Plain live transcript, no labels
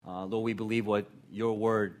Lord, we believe what your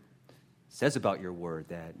word says about your word,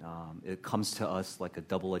 that it comes to us like a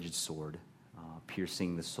double-edged sword,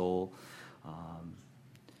 piercing the soul,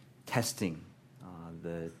 testing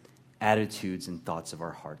the attitudes and thoughts of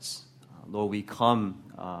our hearts. Lord, we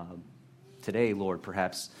come today, Lord,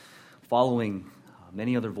 perhaps following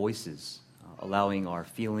many other voices, allowing our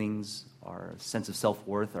feelings, our sense of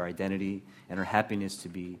self-worth, our identity, and our happiness to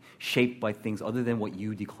be shaped by things other than what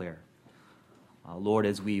you declare. Lord,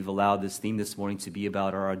 as we've allowed this theme this morning to be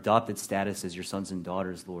about our adopted status as your sons and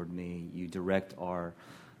daughters, Lord, may you direct our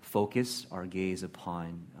focus, our gaze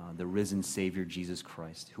upon the risen Savior, Jesus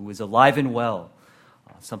Christ, who is alive and well,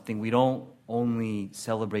 something we don't only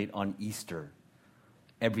celebrate on Easter.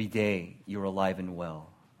 Every day you're alive and well,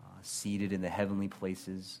 seated in the heavenly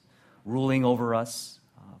places, ruling over us,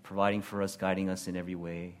 providing for us, guiding us in every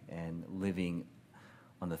way, and living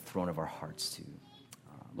on the throne of our hearts too.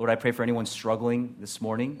 Lord, I pray for anyone struggling this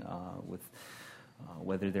morning with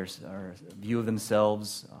whether there's a view of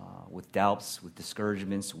themselves, with doubts, with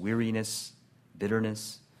discouragements, weariness,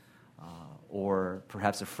 bitterness, or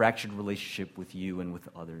perhaps a fractured relationship with you and with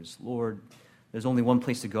others. Lord, there's only one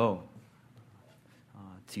place to go,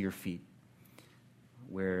 to your feet,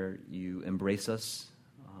 where you embrace us,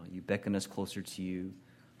 you beckon us closer to you,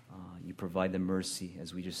 you provide the mercy,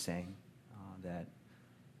 as we just sang, that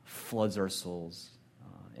floods our souls,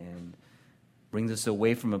 and brings us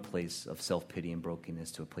away from a place of self-pity and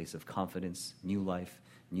brokenness to a place of confidence, new life,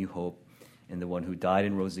 new hope, in the one who died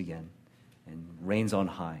and rose again and reigns on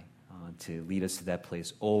high to lead us to that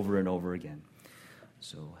place over and over again.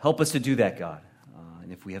 So help us to do that, God.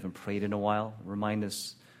 And if we haven't prayed in a while, remind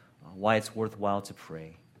us why it's worthwhile to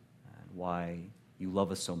pray and why you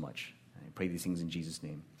love us so much. And I pray these things in Jesus'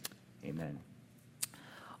 name. Amen.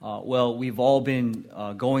 Well, we've all been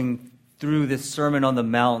going through this Sermon on the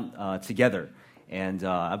Mount together. And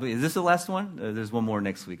I believe, is this the last one? There's one more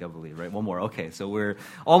next week, I believe, right? One more. Okay, so we're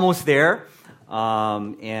almost there. I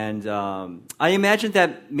imagine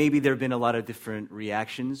that maybe there have been a lot of different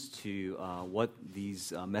reactions to what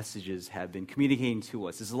these messages have been communicating to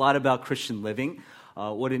us. It's a lot about Christian living,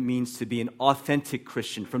 what it means to be an authentic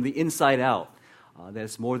Christian from the inside out.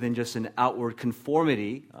 That's more than just an outward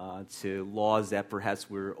conformity to laws that perhaps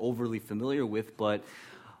we're overly familiar with, but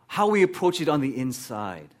how we approach it on the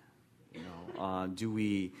inside. Do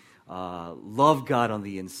we love God on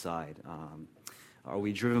the inside? Are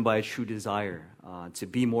we driven by a true desire to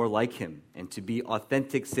be more like Him and to be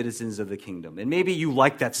authentic citizens of the kingdom? And maybe you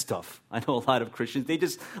like that stuff. I know a lot of Christians, they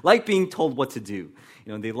just like being told what to do.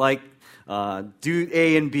 They like do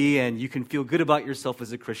A and B, and you can feel good about yourself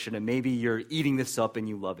as a Christian, and maybe you're eating this up and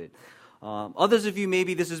you love it. Others of you,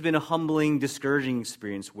 maybe this has been a humbling, discouraging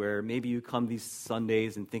experience where maybe you come these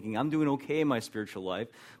Sundays and thinking, I'm doing okay in my spiritual life,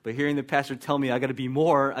 but hearing the pastor tell me I got to be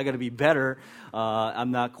more, I got to be better,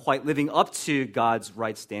 I'm not quite living up to God's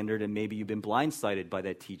right standard, and maybe you've been blindsided by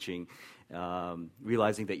that teaching,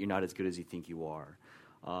 realizing that you're not as good as you think you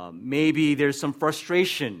are. Maybe there's some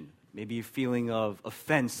frustration, maybe a feeling of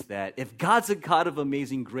offense that if God's a God of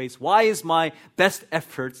amazing grace, why is my best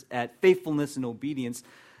efforts at faithfulness and obedience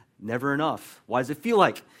never enough? Why does it feel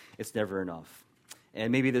like it's never enough?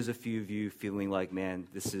 And maybe there's a few of you feeling like, man,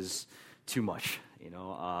 this is too much.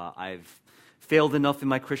 I've failed enough in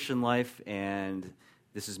my Christian life, and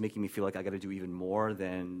this is making me feel like I got to do even more.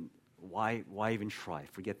 Then why even try?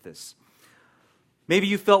 Forget this. Maybe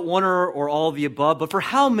you felt one or all of the above, but for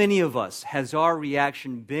how many of us has our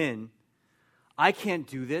reaction been, I can't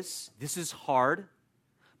do this, this is hard,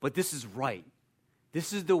 but this is right.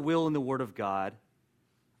 This is the will and the word of God.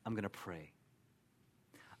 I'm going to pray.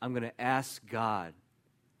 I'm going to ask God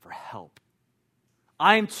for help.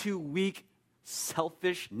 I'm too weak,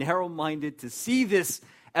 selfish, narrow-minded to see this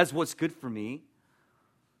as what's good for me.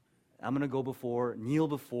 I'm going to kneel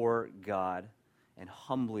before God and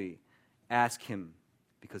humbly ask Him,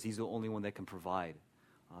 because He's the only one that can provide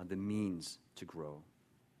the means to grow.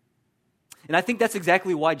 And I think that's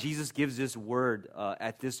exactly why Jesus gives this word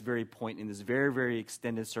at this very point in this very, very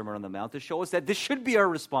extended Sermon on the Mount, to show us that this should be our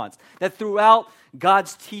response, that throughout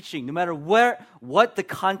God's teaching, no matter what the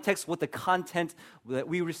context, what the content that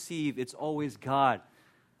we receive, it's always, God,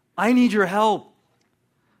 I need your help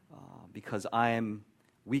because I am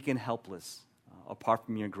weak and helpless. Apart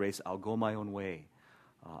from your grace, I'll go my own way.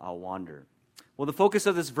 I'll wander. Well, the focus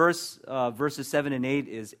of this verses 7 and 8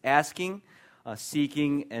 is asking,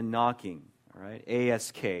 seeking, and knocking. All right,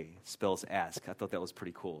 A-S-K spells ask. I thought that was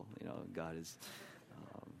pretty cool.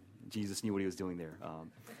 Jesus knew what He was doing there.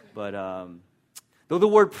 Though the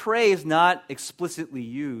word pray is not explicitly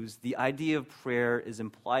used, the idea of prayer is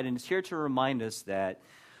implied, and it's here to remind us that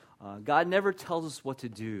God never tells us what to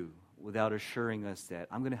do without assuring us that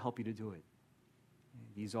I'm going to help you to do it.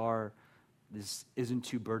 This isn't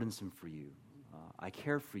too burdensome for you. I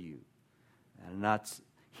care for you. And I'm not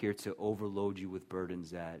here to overload you with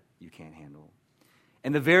burdens that you can't handle.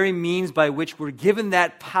 And the very means by which we're given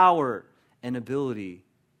that power and ability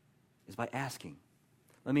is by asking.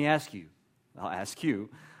 Let me ask you, I'll ask you,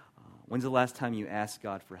 when's the last time you asked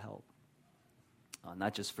God for help?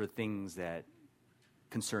 Not just for things that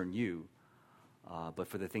concern you, but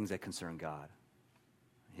for the things that concern God,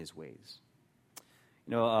 His ways.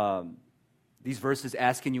 These verses,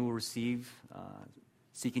 ask and you will receive,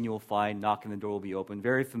 seek and you will find, knock and the door will be open,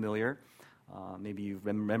 very familiar. Maybe you've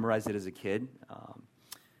memorized it as a kid.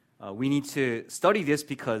 We need to study this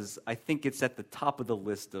because I think it's at the top of the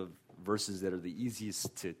list of verses that are the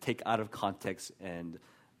easiest to take out of context and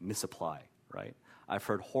misapply, right? I've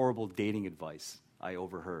heard horrible dating advice I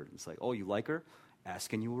overheard. It's like, oh, you like her?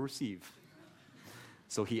 Ask and you will receive.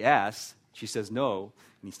 So he asks, she says no,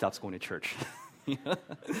 and he stops going to church.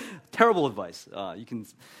 Terrible advice. You can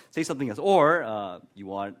say something else. Or you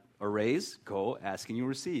want a raise, go, ask and you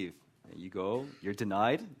receive. And you go, you're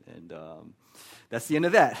denied, and that's the end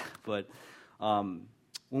of that. But when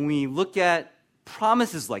we look at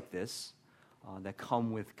promises like this that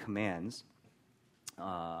come with commands,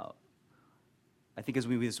 I think as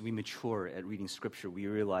we mature at reading Scripture, we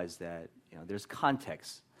realize that there's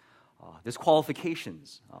context, there's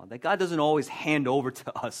qualifications, that God doesn't always hand over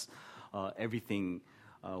to us everything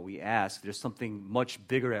we ask. There's something much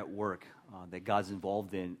bigger at work that God's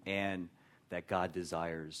involved in and that God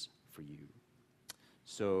desires for you.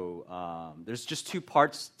 So there's just two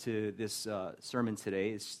parts to this sermon today.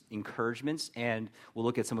 It's encouragements, and we'll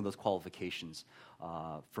look at some of those qualifications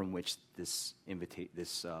from which this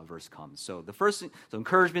verse comes. So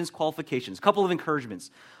encouragements, qualifications. A couple of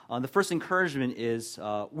encouragements. The first encouragement is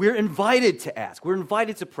we're invited to ask. We're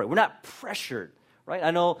invited to pray. We're not pressured. Right?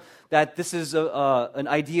 I know that this is an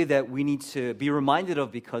idea that we need to be reminded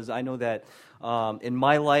of because I know that in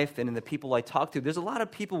my life and in the people I talk to, there's a lot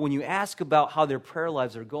of people, when you ask about how their prayer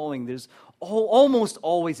lives are going, there's almost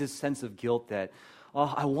always this sense of guilt that,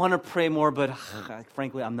 I want to pray more, but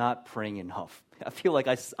frankly, I'm not praying enough. I feel like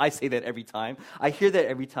I say that every time. I hear that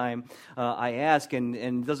every time I ask, and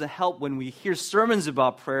it doesn't help when we hear sermons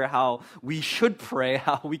about prayer, how we should pray,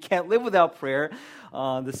 how we can't live without prayer.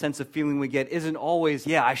 The sense of feeling we get isn't always,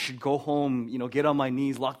 I should go home, get on my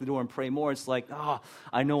knees, lock the door, and pray more. It's like,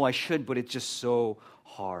 I know I should, but it's just so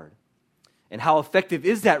hard. And how effective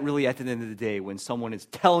is that really at the end of the day when someone is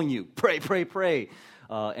telling you, pray, pray, pray,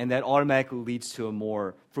 and that automatically leads to a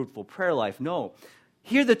more fruitful prayer life? No.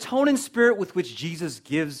 Here, the tone and spirit with which Jesus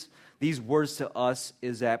gives these words to us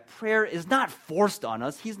is that prayer is not forced on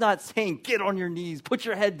us. He's not saying, get on your knees, put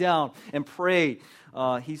your head down, and pray.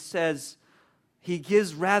 He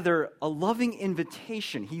gives rather a loving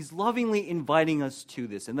invitation. He's lovingly inviting us to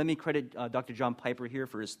this. And let me credit Dr. John Piper here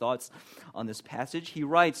for his thoughts on this passage. He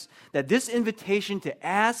writes that this invitation to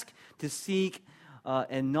ask, to seek,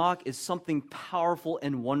 and knock is something powerful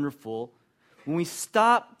and wonderful when we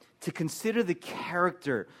stop to consider the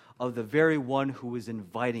character of the very one who is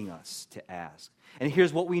inviting us to ask. And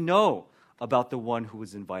here's what we know about the one who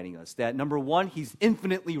is inviting us. That number one, he's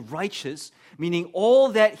infinitely righteous, meaning all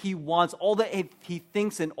that he wants, all that he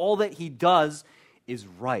thinks, and all that he does is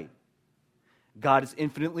right. God is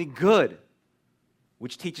infinitely good,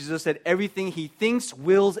 which teaches us that everything he thinks,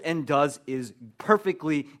 wills, and does is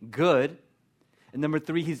perfectly good. And number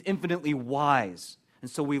three, he's infinitely wise.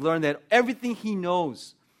 And so we learn that everything he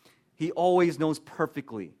knows, he always knows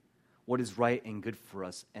perfectly what is right and good for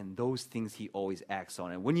us, and those things he always acts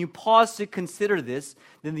on. And when you pause to consider this,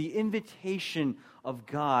 then the invitation of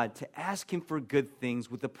God to ask him for good things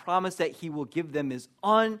with the promise that he will give them is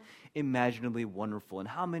unimaginably wonderful. And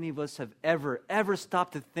how many of us have ever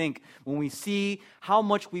stopped to think when we see how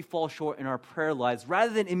much we fall short in our prayer lives,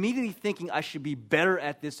 rather than immediately thinking I should be better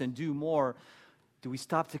at this and do more, do we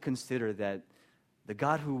stop to consider that the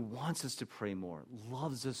God who wants us to pray more,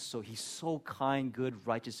 loves us so, he's so kind, good,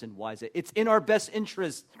 righteous, and wise. It's in our best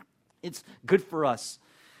interest. It's good for us.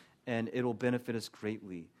 And it'll benefit us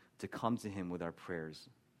greatly to come to him with our prayers,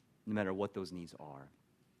 no matter what those needs are.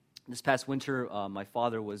 This past winter, my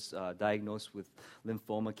father was diagnosed with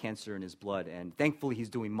lymphoma, cancer in his blood, and thankfully he's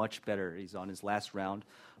doing much better. He's on his last round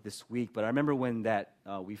this week. But I remember when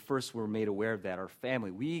we first were made aware of that, our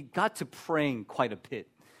family, we got to praying quite a bit.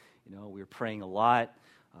 We were praying a lot,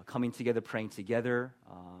 coming together, praying together.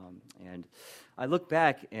 And I look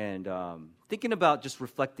back and thinking about just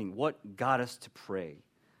reflecting what got us to pray.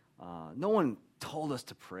 No one told us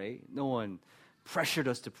to pray. No one pressured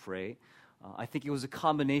us to pray. I think it was a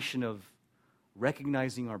combination of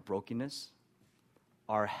recognizing our brokenness,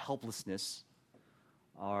 our helplessness,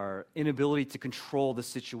 our inability to control the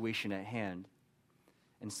situation at hand,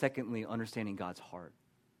 and secondly, understanding God's heart,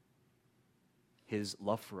 His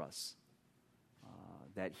love for us,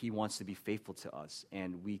 that He wants to be faithful to us.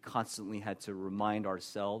 And we constantly had to remind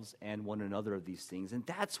ourselves and one another of these things. And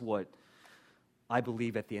that's what I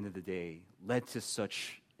believe at the end of the day led to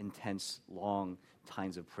such intense, long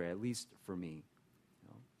times of prayer, at least for me.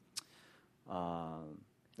 And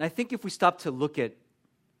I think if we stop to look at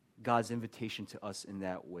God's invitation to us in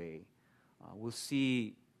that way, we'll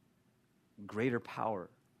see greater power.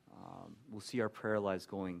 We'll see our prayer lives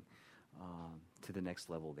going to the next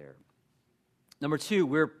level there. Number two,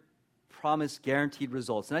 we're promised guaranteed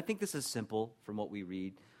results. And I think this is simple from what we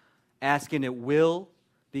read. Ask and it will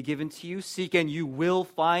be given to you. Seek and you will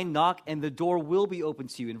find. Knock and the door will be opened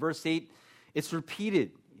to you. In verse 8, it's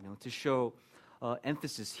repeated, to show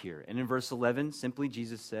emphasis here. And in verse 11, simply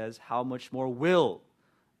Jesus says, how much more will,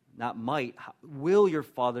 not might, will your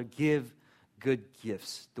Father give good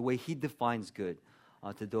gifts, the way He defines good,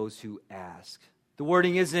 to those who ask. The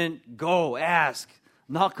wording isn't go, ask,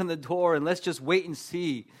 knock on the door, and let's just wait and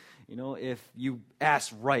see, if you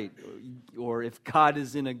ask right, or if God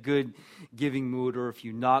is in a good giving mood, or if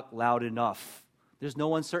you knock loud enough. There's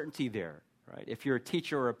no uncertainty there, right? If you're a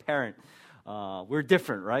teacher or a parent, we're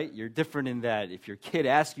different, right? You're different in that if your kid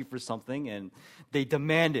asks you for something and they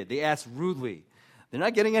demand it, they ask rudely, they're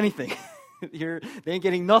not getting anything. They ain't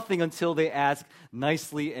getting nothing until they ask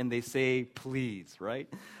nicely and they say, please, right?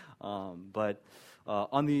 But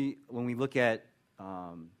when we look at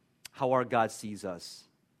how our God sees us,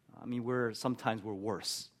 sometimes we're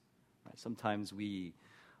worse. Right? Sometimes we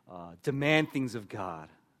demand things of God,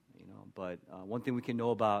 But one thing we can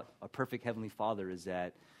know about a perfect Heavenly Father is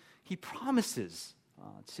that He promises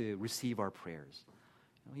to receive our prayers.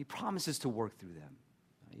 He promises to work through them.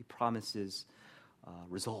 He promises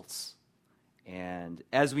results. And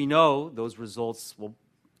as we know, those results will,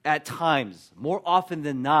 at times, more often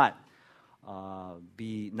than not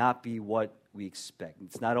be what we expect.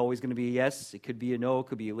 It's not always going to be a yes. It could be a no. It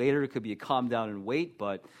could be a later. It could be a calm down and wait.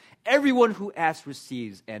 But everyone who asks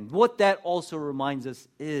receives. And what that also reminds us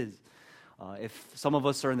is, if some of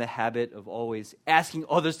us are in the habit of always asking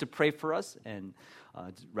others to pray for us, and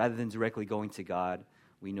rather than directly going to God,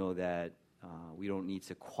 we know that we don't need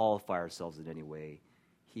to qualify ourselves in any way.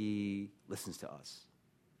 He listens to us.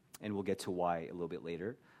 And we'll get to why a little bit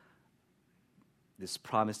later. This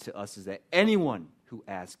promise to us is that anyone who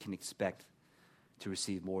asks can expect to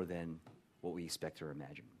receive more than what we expect or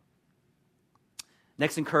imagine.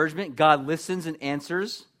 Next encouragement, God listens and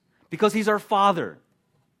answers because He's our Father.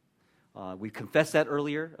 We confessed that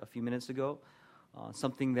earlier, a few minutes ago.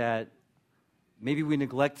 Something that maybe we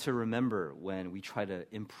neglect to remember when we try to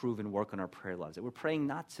improve and work on our prayer lives. That we're praying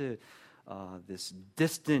not to this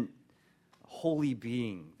distant, holy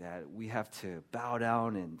being that we have to bow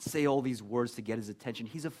down and say all these words to get His attention.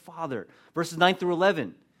 He's a Father. Verses 9 through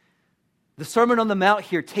 11. The Sermon on the Mount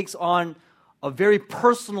here takes on a very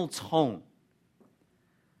personal tone.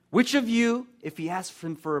 Which of you, if he asks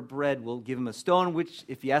him for a bread, will give him a stone? Which,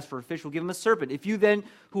 if he asks for a fish, will give him a serpent? If you then,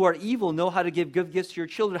 who are evil, know how to give good gifts to your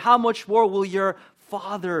children, how much more will your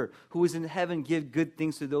Father who is in heaven give good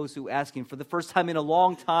things to those who ask Him? For the first time in a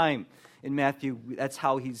long time in Matthew, that's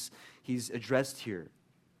how he's addressed here.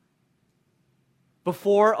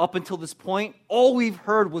 Before, up until this point, all we've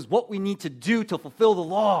heard was what we need to do to fulfill the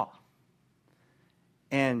law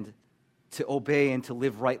and to obey and to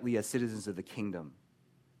live rightly as citizens of the kingdom.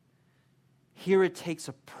 Here it takes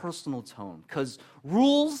a personal tone because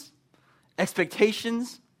rules,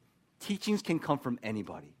 expectations, teachings can come from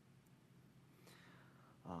anybody.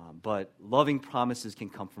 But loving promises can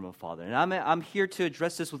come from a Father. And I'm here to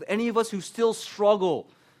address this with any of us who still struggle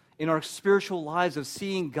in our spiritual lives of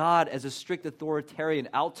seeing God as a strict authoritarian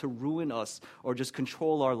out to ruin us or just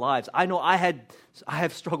control our lives. I know I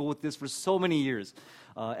have struggled with this for so many years.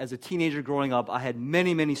 As a teenager growing up, I had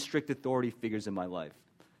many, many strict authority figures in my life.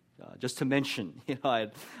 Just to mention,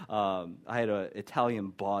 I had an Italian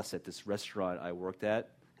boss at this restaurant I worked at.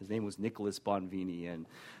 His name was Nicholas Bonvini, and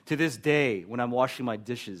to this day, when I'm washing my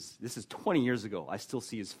dishes, this is 20 years ago, I still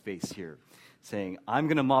see his face here, saying, "I'm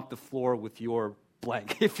going to mop the floor with your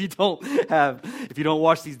blank if you don't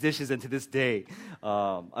wash these dishes." And to this day,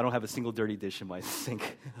 I don't have a single dirty dish in my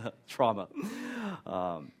sink. Trauma.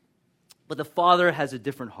 But the Father has a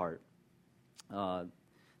different heart.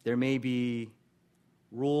 There may be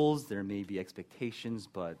rules, there may be expectations,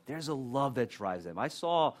 but there's a love that drives them. I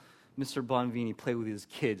saw Mr. Bonvini play with his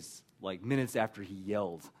kids like minutes after he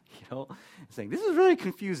yelled. saying, this is really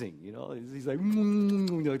confusing, He's like,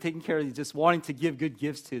 taking care of, just wanting to give good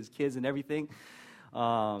gifts to his kids and everything.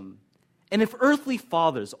 And if earthly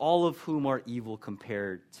fathers, all of whom are evil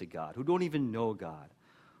compared to God, who don't even know God,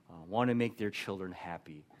 want to make their children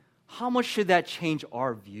happy, how much should that change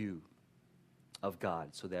our view of God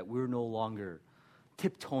so that we're no longer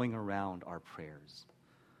tiptoeing around our prayers?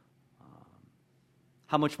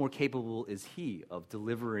 How much more capable is he of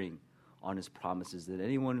delivering on his promises than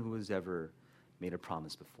anyone who has ever made a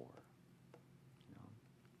promise before?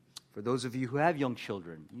 For those of you who have young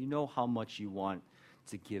children, you know how much you want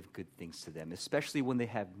to give good things to them, especially when they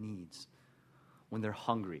have needs, when they're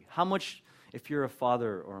hungry. How much, if you're a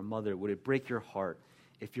father or a mother, would it break your heart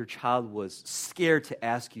if your child was scared to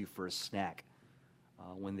ask you for a snack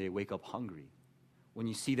when they wake up hungry? When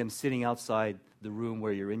you see them sitting outside the room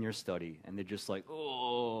where you're in your study, and they're just like,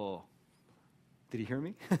 oh, did he hear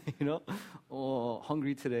me? Oh,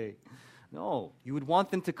 hungry today. No, you would want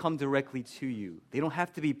them to come directly to you. They don't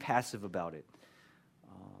have to be passive about it.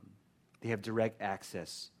 They have direct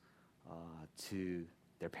access to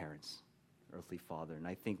their parents, earthly father. And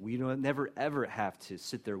I think we don't never, ever have to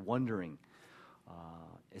sit there wondering,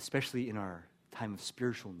 especially in our time of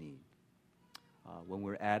spiritual need, when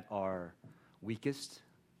we're at our weakest,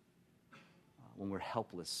 when we're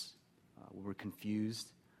helpless, when we're confused,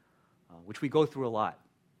 which we go through a lot.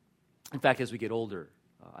 In fact, as we get older,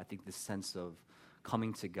 I think this sense of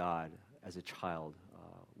coming to God as a child,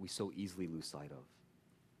 we so easily lose sight of.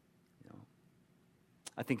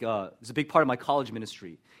 I think it's a big part of my college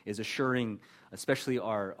ministry is assuring, especially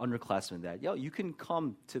our underclassmen, that, you can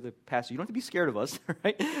come to the pastor. You don't have to be scared of us,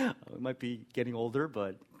 right? We might be getting older,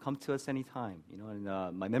 but come to us anytime. And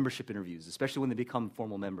my membership interviews, especially when they become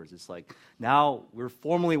formal members, it's like, now we're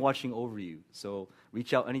formally watching over you, so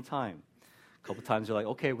reach out anytime. A couple times they're like,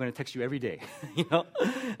 okay, we're going to text you every day.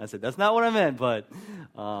 I said, that's not what I meant, but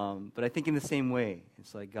I think in the same way,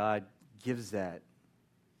 it's like God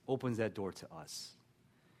opens that door to us.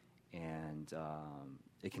 And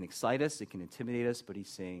it can excite us, it can intimidate us, but he's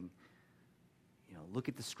saying, look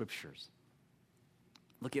at the scriptures.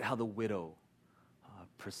 Look at how the widow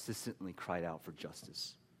persistently cried out for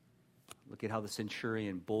justice. Look at how the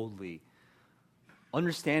centurion boldly,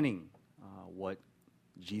 understanding what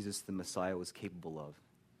Jesus the Messiah was capable of,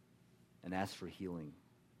 and asked for healing.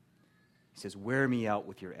 He says, wear me out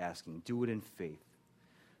with your asking. Do it in faith.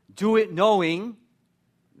 Do it knowing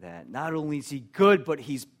that not only is he good, but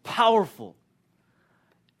he's powerful,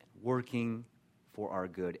 working for our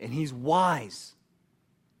good. And he's wise.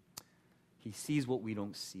 He sees what we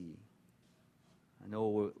don't see. I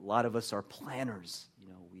know a lot of us are planners.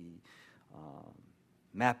 We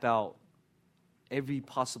map out every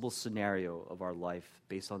possible scenario of our life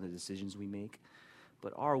based on the decisions we make.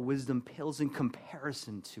 But our wisdom pales in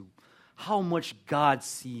comparison to how much God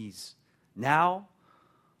sees now,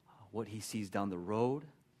 what he sees down the road,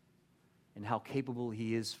 and how capable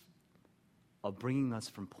he is of bringing us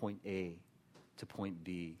from point A to point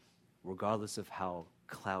B, regardless of how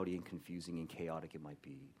cloudy and confusing and chaotic it might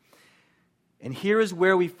be. And here is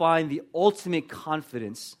where we find the ultimate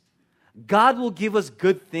confidence. God will give us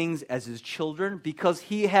good things as his children because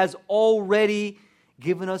he has already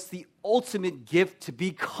given us the ultimate gift to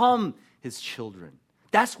become his children.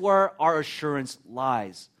 That's where our assurance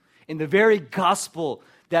lies, in the very gospel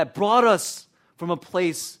that brought us from a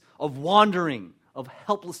place of wandering, of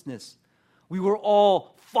helplessness. We were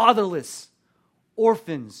all fatherless,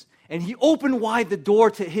 orphans, and he opened wide the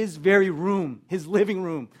door to his very room, his living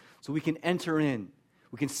room, so we can enter in.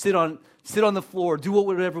 We can sit on the floor, do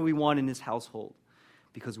whatever we want in his household,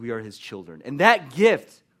 because we are his children. And that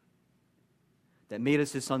gift that made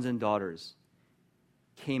us his sons and daughters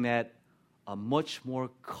came at a much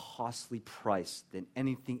more costly price than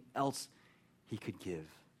anything else he could give.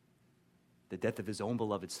 The death of his own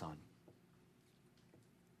beloved son.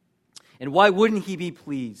 And why wouldn't he be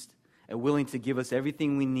pleased and willing to give us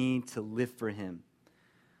everything we need to live for him,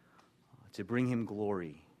 to bring him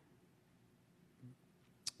glory?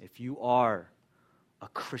 If you are a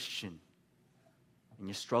Christian and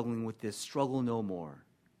you're struggling with this, struggle no more.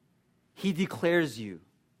 He declares you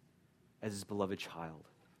as his beloved child,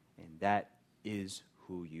 and that is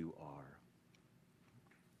who you are.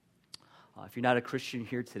 If you're not a Christian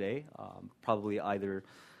here today, probably either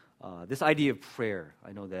this idea of prayer,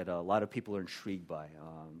 I know that a lot of people are intrigued by,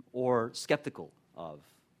 or skeptical of.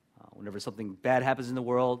 Whenever something bad happens in the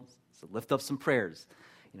world, so lift up some prayers.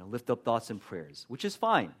 Lift up thoughts and prayers, which is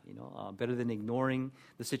fine, better than ignoring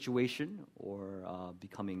the situation or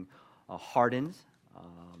becoming hardened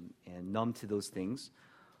and numb to those things.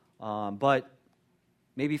 But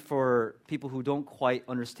maybe for people who don't quite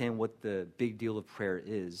understand what the big deal of prayer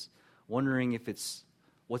is, wondering if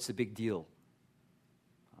what's the big deal?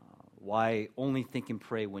 Why only think and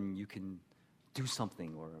pray when you can do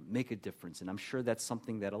something or make a difference? And I'm sure that's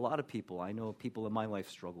something that a lot of people, I know people in my life,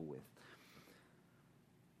 struggle with.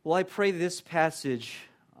 Well, I pray this passage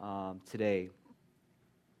today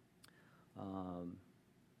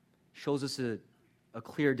shows us a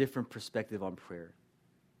clear, different perspective on prayer.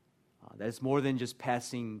 That it's more than just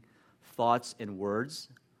passing thoughts and words,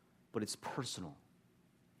 but it's personal.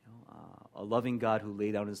 A loving God who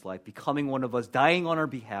laid down his life, becoming one of us, dying on our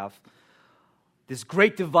behalf. This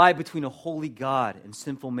great divide between a holy God and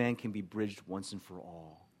sinful man can be bridged once and for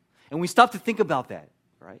all. And we stop to think about that,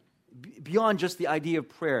 right? Beyond just the idea of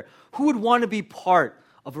prayer. Who would want to be part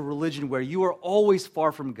of a religion where you are always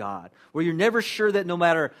far from God, where you're never sure that no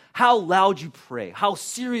matter how loud you pray, how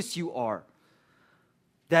serious you are,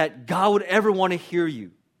 that God would ever want to hear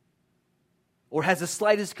you or has the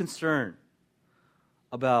slightest concern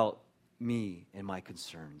about me and my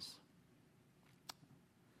concerns?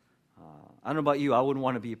 I don't know about you, I wouldn't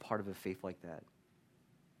want to be a part of a faith like that.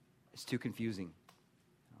 It's too confusing.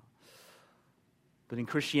 But in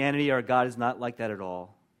Christianity, our God is not like that at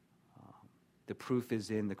all. The proof is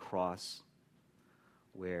in the cross,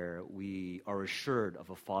 where we are assured of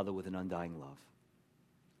a Father with an undying love.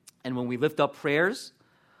 And when we lift up prayers,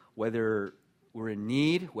 whether we're in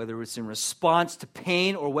need, whether it's in response to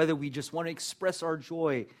pain, or whether we just want to express our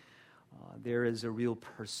joy, there is a real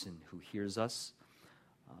person who hears us.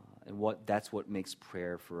 And that's what makes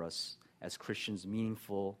prayer for us as Christians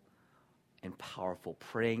meaningful and powerful,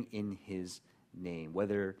 praying in his name,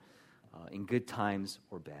 whether in good times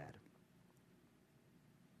or bad.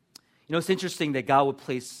 You know, it's interesting that God would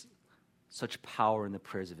place such power in the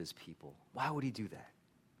prayers of his people. Why would he do that?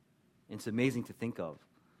 It's amazing to think of.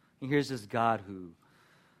 And here's this God who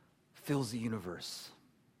fills the universe.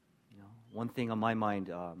 One thing on my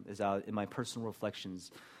mind is in my personal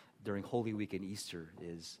reflections during Holy Week and Easter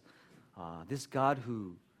is this God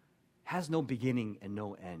who has no beginning and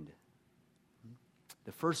no end.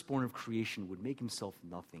 The firstborn of creation would make himself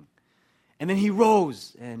nothing. And then he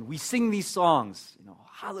rose, and we sing these songs.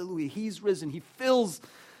 Hallelujah, he's risen. He fills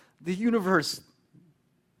the universe.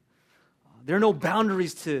 There are no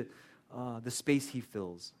boundaries to the space he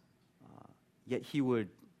fills. Yet he would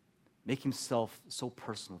make himself so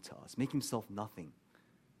personal to us, make himself nothing.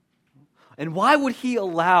 And why would he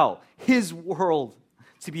allow his world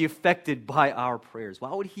to be affected by our prayers?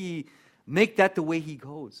 Why would he make that the way he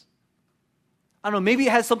goes? I don't know, maybe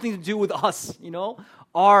it has something to do with us,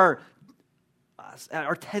 our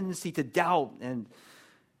tendency to doubt and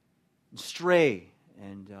stray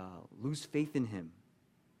and lose faith in him.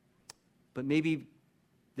 But maybe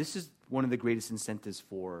this is one of the greatest incentives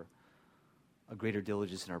for a greater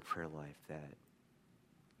diligence in our prayer life, that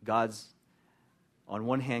on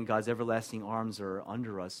one hand, God's everlasting arms are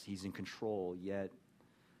under us. He's in control, yet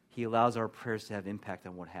he allows our prayers to have impact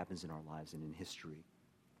on what happens in our lives and in history.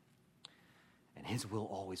 And his will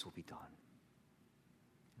always will be done.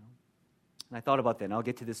 And I thought about that, and I'll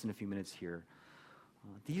get to this in a few minutes here.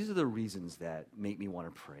 These are the reasons that make me want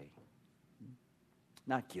to pray.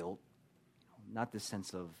 Not guilt, not the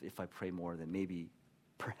sense of if I pray more, then maybe,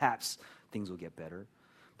 perhaps, things will get better.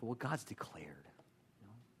 But what God's declared.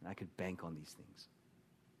 And I could bank on these things.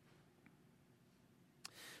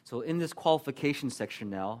 So in this qualification section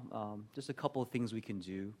now, just a couple of things we can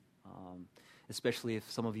do, especially if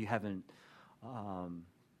some of you haven't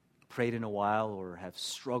prayed in a while or have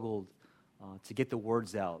struggled to get the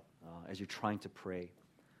words out as you're trying to pray.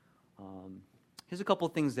 Here's a couple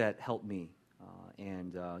of things that help me.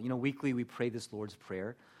 Weekly we pray this Lord's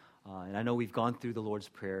Prayer. And I know we've gone through the Lord's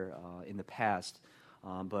Prayer in the past,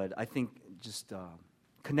 but I think just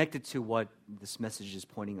connected to what this message is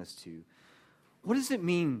pointing us to, what does it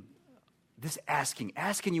mean, this asking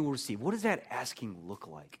you will receive? What does that asking look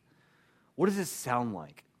like? What does it sound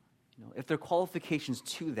like? If there are qualifications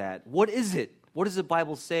to that, what is it? What does the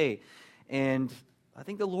Bible say? And I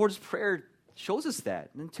think the Lord's Prayer shows us that.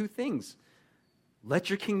 And then two things. Let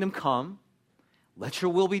your kingdom come. Let your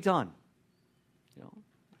will be done.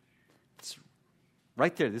 It's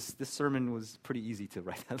right there. This sermon was pretty easy to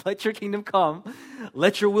write. Let your kingdom come.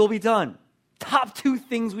 Let your will be done. Top two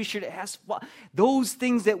things we should ask. Those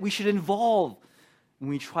things that we should involve when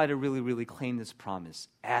we try to really, really claim this promise.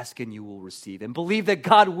 Ask and you will receive. And believe that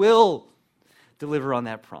God will deliver on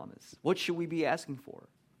that promise. What should we be asking for?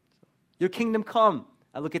 Your kingdom come.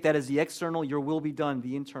 I look at that as the external. Your will be done,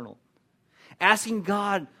 the internal. Asking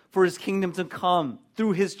God for his kingdom to come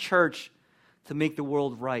through his church to make the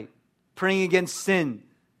world right. Praying against sin.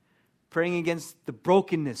 praying against the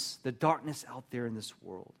brokenness, the darkness out there in this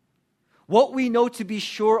world. What we know to be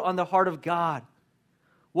sure on the heart of God,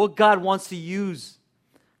 what God wants to use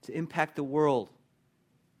to impact the world.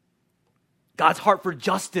 God's heart for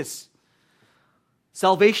justice,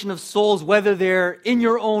 salvation of souls, whether they're in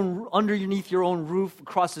your own, underneath your own roof,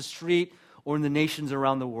 across the street, or in the nations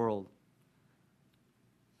around the world.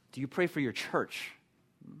 Do you pray for your church?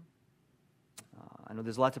 I know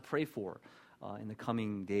there's a lot to pray for in the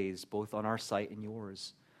coming days, both on our site and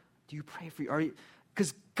yours. Do you pray for you?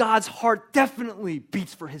 Because God's heart definitely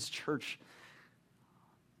beats for his church,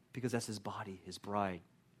 because that's his body, his bride,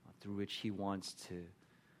 through which he wants to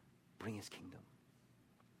bring his kingdom.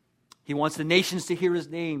 He wants the nations to hear his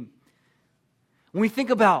name. When we think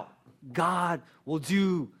about God will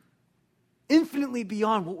do infinitely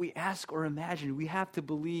beyond what we ask or imagine, we have to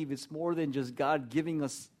believe it's more than just God giving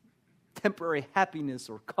us temporary happiness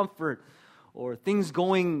or comfort or things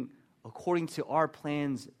going according to our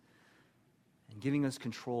plans and giving us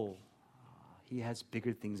control. He has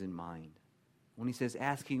bigger things in mind. When he says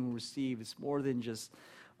ask, you will receive, it's more than just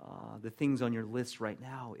the things on your list right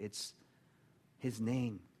now. It's his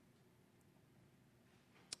name.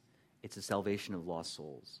 It's the salvation of lost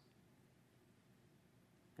souls.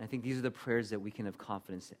 And I think these are the prayers that we can have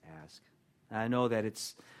confidence to ask. And I know that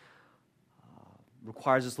it's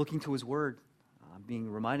requires us looking to his word,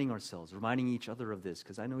 reminding ourselves, reminding each other of this.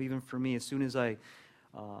 Because I know even for me, as soon as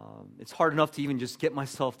it's hard enough to even just get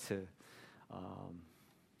myself to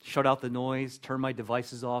shut out the noise, turn my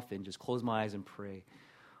devices off, and just close my eyes and pray.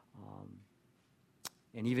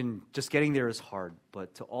 And even just getting there is hard,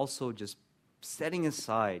 but to also just setting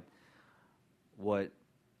aside what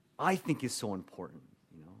I think is so important,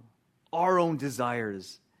 our own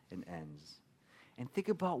desires and ends. And think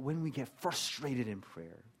about when we get frustrated in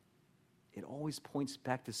prayer. It always points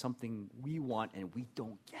back to something we want and we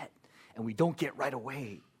don't get, and we don't get right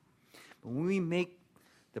away. But when we make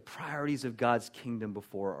the priorities of God's kingdom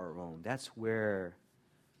before our own, that's where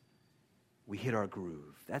we hit our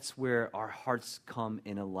groove. That's where our hearts come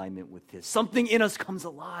in alignment with his. Something in us comes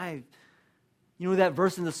alive. You know that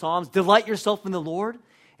verse in the Psalms? Delight yourself in the Lord,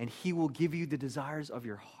 and he will give you the desires of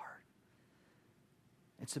your heart.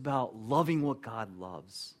 It's about loving what God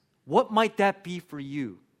loves. What might that be for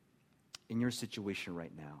you in your situation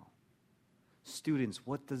right now? Students,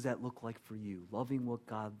 what does that look like for you? Loving what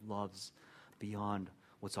God loves beyond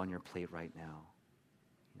what's on your plate right now.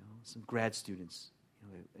 Some grad students,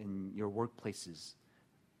 in your workplaces.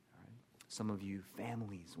 All right? Some of you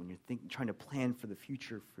families, when you're trying to plan for the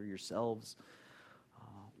future for yourselves,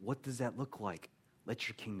 what does that look like? Let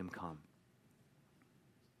your kingdom come.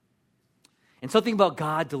 And something about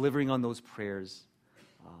God delivering on those prayers,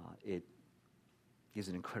 it gives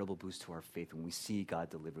an incredible boost to our faith when we see God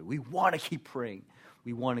deliver. We want to keep praying.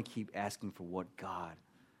 We want to keep asking for what God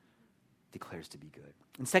declares to be good.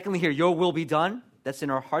 And secondly here, your will be done. That's in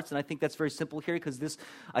our hearts, and I think that's very simple here because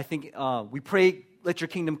we pray, let your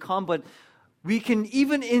kingdom come, but we can,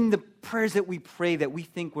 even in the prayers that we pray that we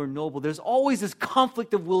think we're noble, there's always this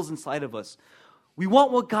conflict of wills inside of us. We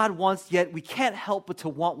want what God wants, yet we can't help but to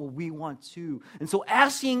want what we want too. And so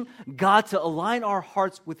asking God to align our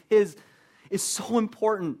hearts with his is so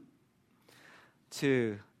important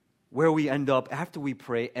to where we end up after we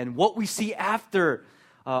pray and what we see after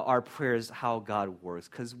our prayers, how God works.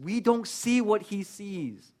 Because we don't see what he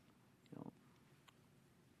sees.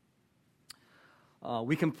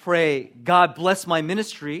 We can pray, God bless my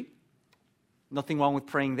ministry. Nothing wrong with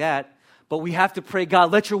praying that. But we have to pray,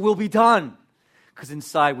 God, let your will be done. Because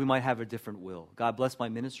inside we might have a different will. God bless my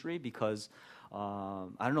ministry because, I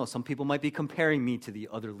don't know, some people might be comparing me to the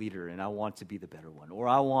other leader and I want to be the better one. Or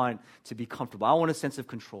I want to be comfortable. I want a sense of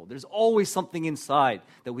control. There's always something inside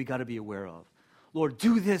that we got to be aware of. Lord,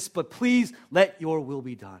 do this, but please let your will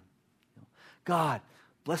be done. God,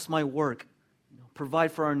 bless my work.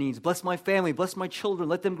 Provide for our needs. Bless my family. Bless my children.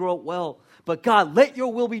 Let them grow up well. But God, let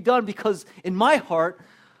your will be done because in my heart,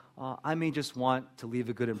 I may just want to leave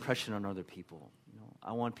a good impression on other people.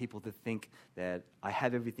 I want people to think that I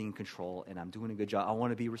have everything in control and I'm doing a good job. I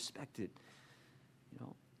want to be respected.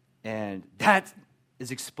 And that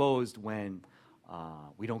is exposed when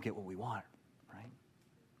we don't get what we want, right?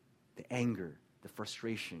 The anger, the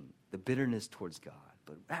frustration, the bitterness towards God.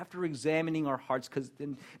 But after examining our hearts, because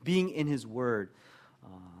then being in his word,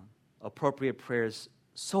 appropriate prayers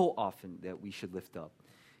so often that we should lift up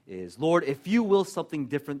is, Lord, if you will something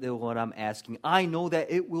different than what I'm asking, I know that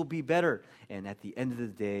it will be better. And at the end of the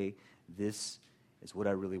day, this is what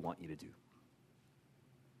I really want you to do.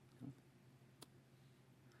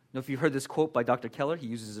 Now, if you heard this quote by Dr. Keller, he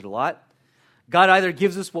uses it a lot. God either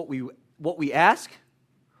gives us what we ask,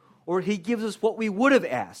 or he gives us what we would have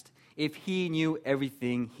asked if he knew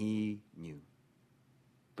everything he knew.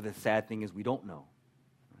 But the sad thing is we don't know.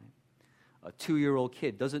 Right? A 2-year-old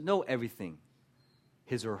kid doesn't know everything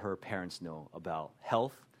his or her parents know about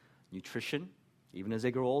health, nutrition, even as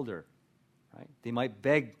they grow older. Right? They might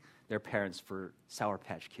beg their parents for Sour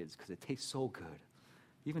Patch Kids because it tastes so good.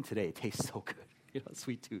 Even today, it tastes so good.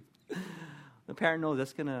 Sweet tooth. The parent knows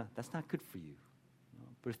that's not good for you.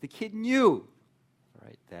 But if the kid knew,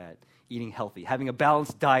 right, that eating healthy, having a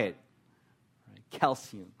balanced diet, right,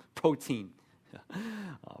 calcium, protein,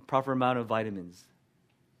 proper amount of vitamins,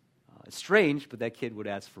 it's strange, but that kid would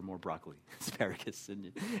ask for more broccoli, asparagus,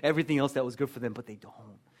 and everything else that was good for them, but they don't.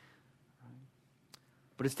 Right?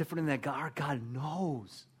 But it's different in that our God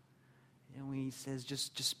knows. And when he says,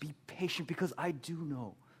 just be patient because I do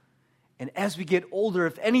know. And as we get older,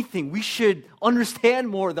 if anything, we should understand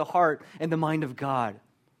more the heart and the mind of God.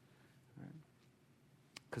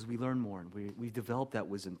 Because we learn more and we develop that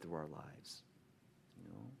wisdom through our lives.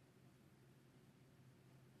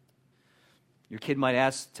 Your kid might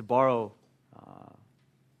ask to borrow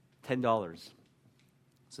 $10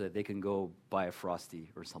 so that they can go buy a Frosty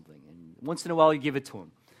or something. And once in a while, you give it to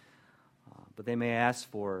them. But they may ask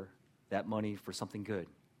for that money for something good,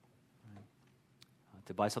 right?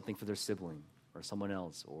 To buy something for their sibling or someone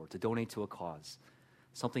else, or to donate to a cause,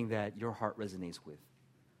 something that your heart resonates with.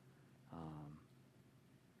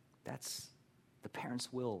 That's the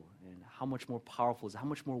parent's will, and how much more powerful is it? How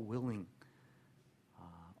much more willing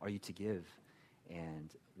are you to give? And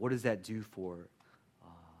what does that do for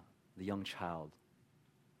the young child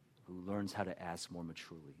who learns how to ask more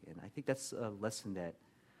maturely? And I think that's a lesson that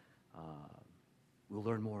we'll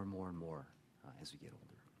learn more and more and more as we get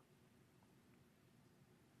older.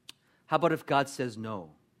 How about if God says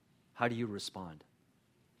no? How do you respond?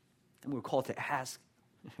 And we're called to ask.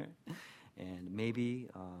 And maybe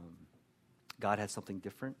God has something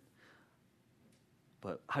different.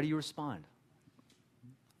 But how do you respond?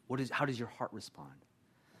 How does your heart respond?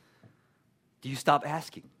 Do you stop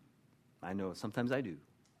asking? I know sometimes I do.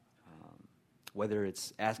 Whether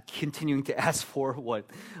it's continuing to ask for what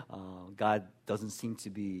God doesn't seem to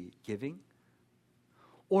be giving,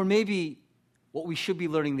 or maybe what we should be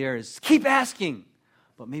learning there is keep asking,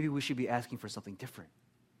 but maybe we should be asking for something different.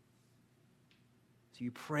 So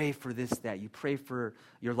you pray for this, that. You pray for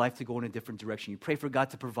your life to go in a different direction. You pray for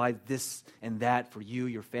God to provide this and that for you,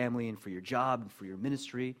 your family, and for your job, and for your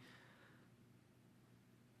ministry.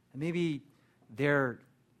 And maybe there,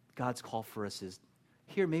 God's call for us is,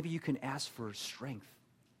 here, maybe you can ask for strength,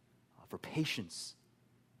 for patience,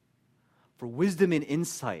 for wisdom and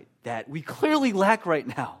insight that we clearly lack right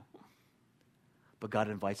now. But God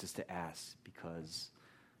invites us to ask because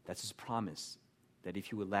that's his promise, that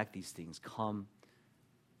if you would lack these things, come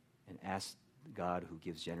and ask God who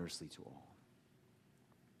gives generously to all.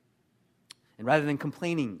 And rather than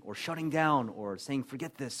complaining or shutting down or saying,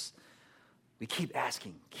 forget this, we keep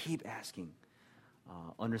asking,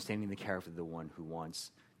 understanding the character of the one who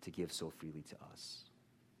wants to give so freely to us.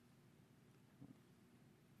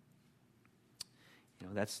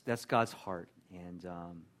 That's God's heart. And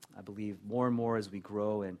I believe more and more as we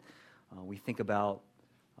grow and we think about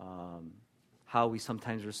how we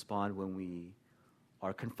sometimes respond when we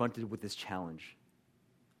are confronted with this challenge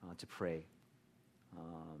to pray.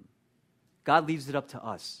 God leaves it up to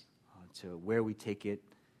us to where we take it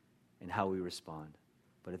and how we respond.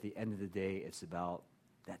 But at the end of the day, it's about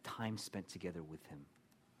that time spent together with him,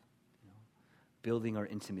 building our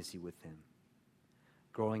intimacy with him,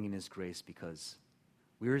 growing in his grace because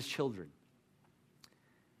we're his children.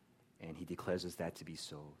 And he declares us that to be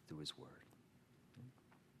so through his word.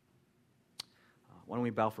 Why don't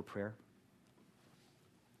we bow for prayer?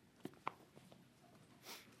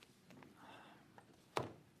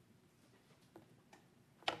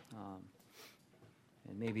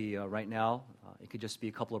 And maybe right now, it could just be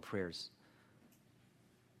a couple of prayers.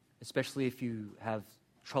 Especially if you have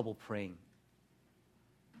trouble praying,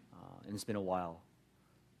 and it's been a while.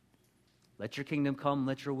 Let your kingdom come,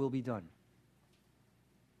 let your will be done.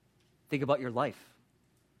 Think about your life.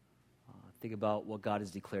 Think about what God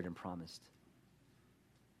has declared and promised.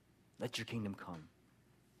 Let your kingdom come.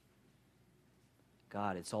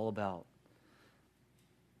 God, it's all about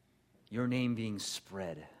your name being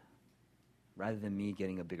spread rather than me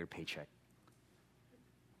getting a bigger paycheck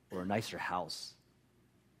or a nicer house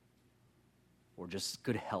or just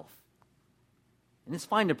good health. And it's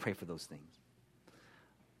fine to pray for those things.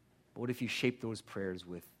 But what if you shape those prayers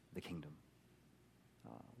with the kingdom?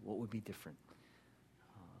 What would be different?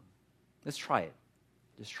 Let's try it.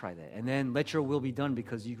 Just try that. And then let your will be done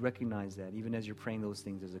because you recognize that even as you're praying those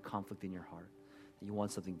things, there's a conflict in your heart. that you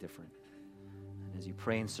want something different. And as you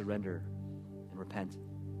pray and surrender and repent,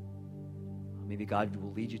 maybe God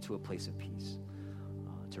will lead you to a place of peace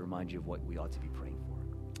to remind you of what we ought to be praying for.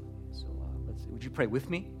 So would you pray with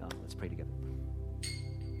me? Let's pray together.